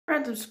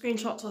Random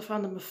screenshots I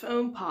found on my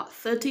phone, part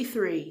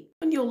 33.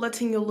 When you're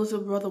letting your little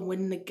brother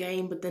win the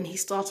game, but then he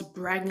starts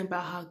bragging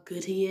about how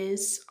good he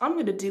is, I'm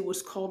gonna do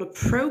what's called a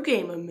pro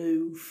gamer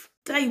move.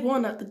 Day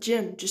 1 at the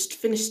gym, just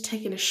finished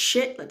taking a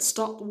shit, let's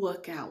start the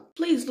workout.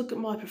 Please look at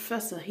my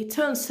professor, he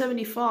turned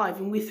 75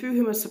 and we threw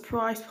him a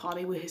surprise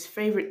party with his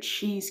favorite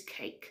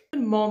cheesecake.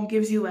 When mom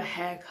gives you a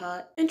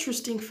haircut.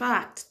 Interesting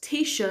fact,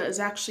 t-shirt is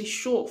actually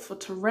short for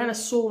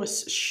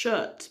Tyrannosaurus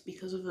shirt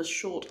because of the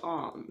short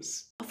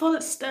arms. I thought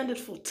it standard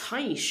for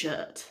tiny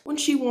shirt. When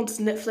she wants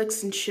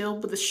Netflix and chill,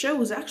 but the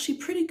show is actually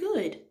pretty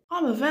good.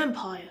 I'm a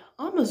vampire,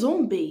 I'm a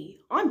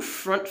zombie, I'm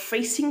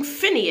front-facing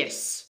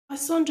Phineas. My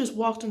son just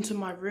walked into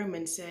my room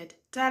and said,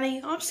 "Daddy,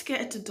 I'm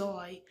scared to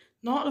die.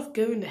 Not of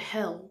going to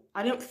hell.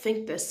 I don't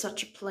think there's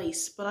such a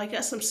place, but I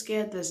guess I'm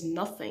scared there's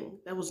nothing.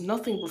 There was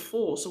nothing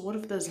before, so what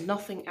if there's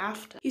nothing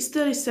after?" He's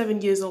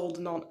 37 years old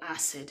and on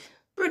acid.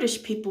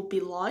 British people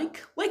be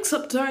like, wakes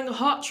up during a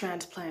heart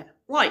transplant.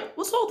 Right,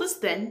 what's all this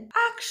then?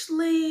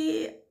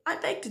 Actually, I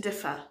beg to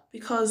differ,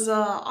 because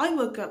I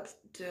woke up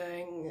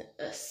during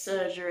a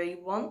surgery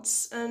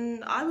once,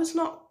 and I was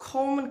not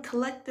calm and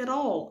collected at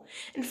all.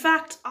 In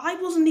fact, I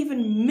wasn't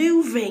even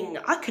moving.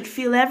 I could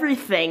feel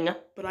everything,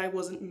 but I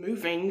wasn't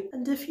moving.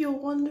 And if you're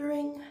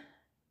wondering,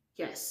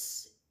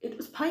 yes, it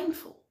was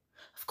painful.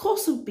 Of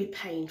course it would be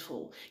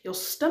painful. Your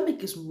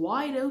stomach is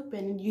wide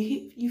open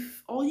and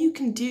all you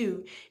can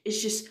do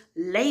is just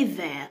lay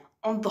there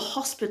on the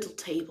hospital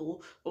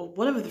table, or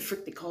whatever the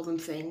frick they call them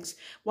things,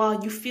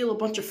 while you feel a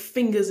bunch of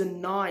fingers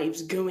and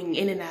knives going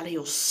in and out of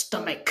your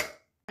stomach.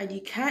 And you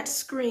can't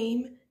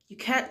scream, you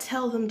can't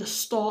tell them to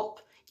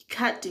stop, you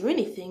can't do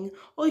anything.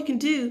 All you can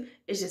do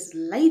is just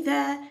lay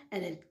there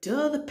and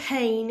endure the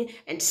pain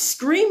and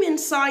scream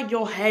inside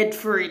your head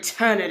for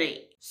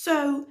eternity.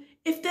 So,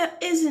 if there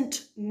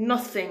isn't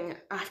nothing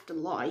after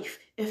life,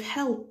 if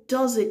hell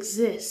does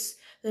exist,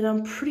 then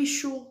I'm pretty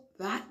sure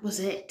that was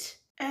it.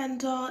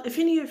 And if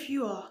any of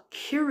you are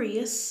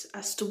curious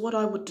as to what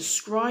I would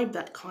describe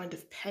that kind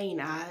of pain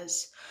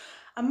as,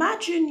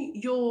 imagine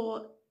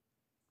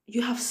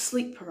you have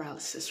sleep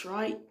paralysis,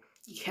 right?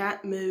 You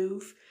can't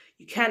move,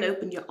 you can't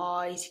open your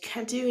eyes, you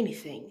can't do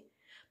anything.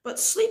 But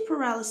sleep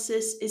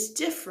paralysis is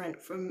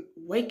different from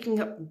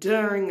waking up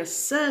during a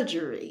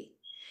surgery.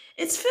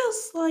 It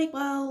feels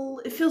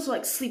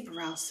like sleep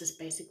paralysis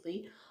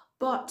basically,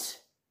 but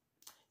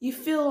you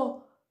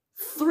feel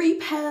 3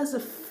 pairs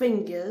of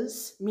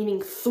fingers,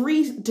 meaning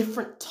 3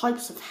 different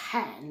types of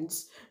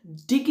hands,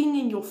 digging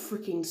in your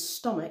freaking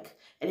stomach,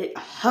 and it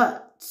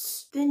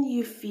hurts. Then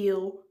you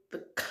feel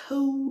the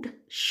cold,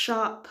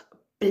 sharp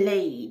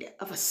blade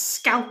of a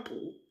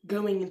scalpel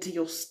going into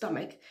your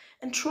stomach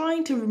and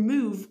trying to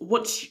remove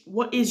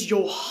what is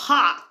your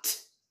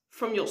heart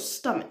from your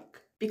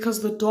stomach,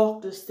 because the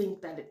doctors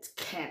think that it's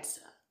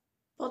cancer.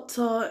 But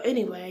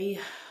anyway,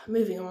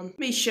 moving on.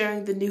 Me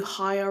sharing the new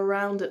hire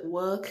around at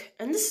work,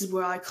 and this is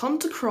where I come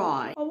to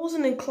cry. I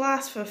wasn't in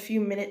class for a few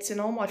minutes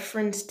and all my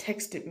friends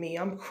texted me.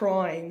 I'm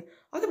crying.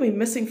 I could be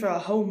missing for a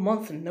whole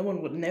month and no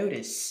one would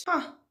notice.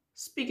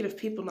 Speaking of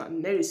people not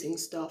noticing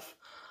stuff.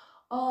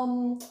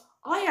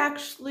 I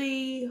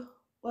actually,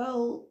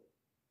 well,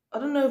 I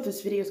don't know if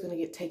this video is going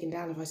to get taken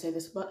down if I say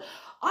this, but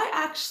I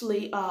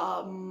actually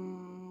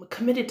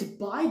committed to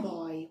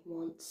bye-bye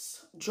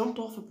once. Jumped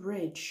off a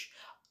bridge.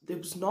 It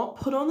was not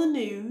put on the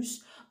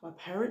news. My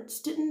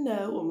parents didn't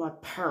know, or my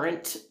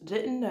parent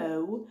didn't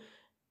know.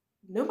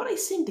 Nobody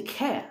seemed to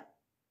care.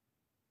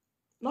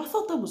 And I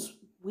thought that was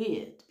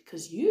weird,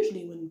 because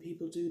usually when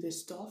people do this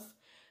stuff,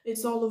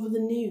 it's all over the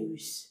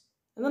news.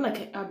 And then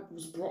I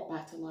was brought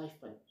back to life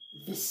by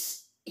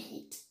this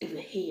idiot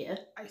over here.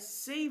 I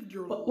saved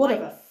your life.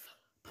 Whatever.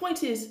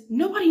 Point is,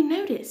 nobody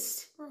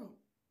noticed. Bro,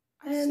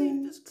 I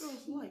saved this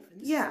girl's life,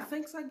 and this is the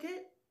thanks I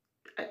get?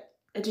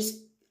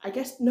 I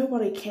guess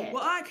nobody cared.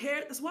 Well, I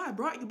cared, that's why I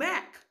brought you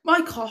back.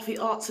 My coffee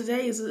art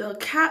today is a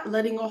cat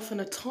letting off an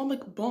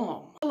atomic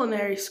bomb.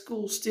 Culinary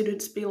school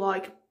students be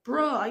like,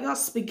 "Bruh, I got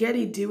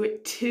spaghetti, do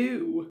it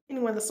too."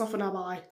 Anyway, that's not for now, bye.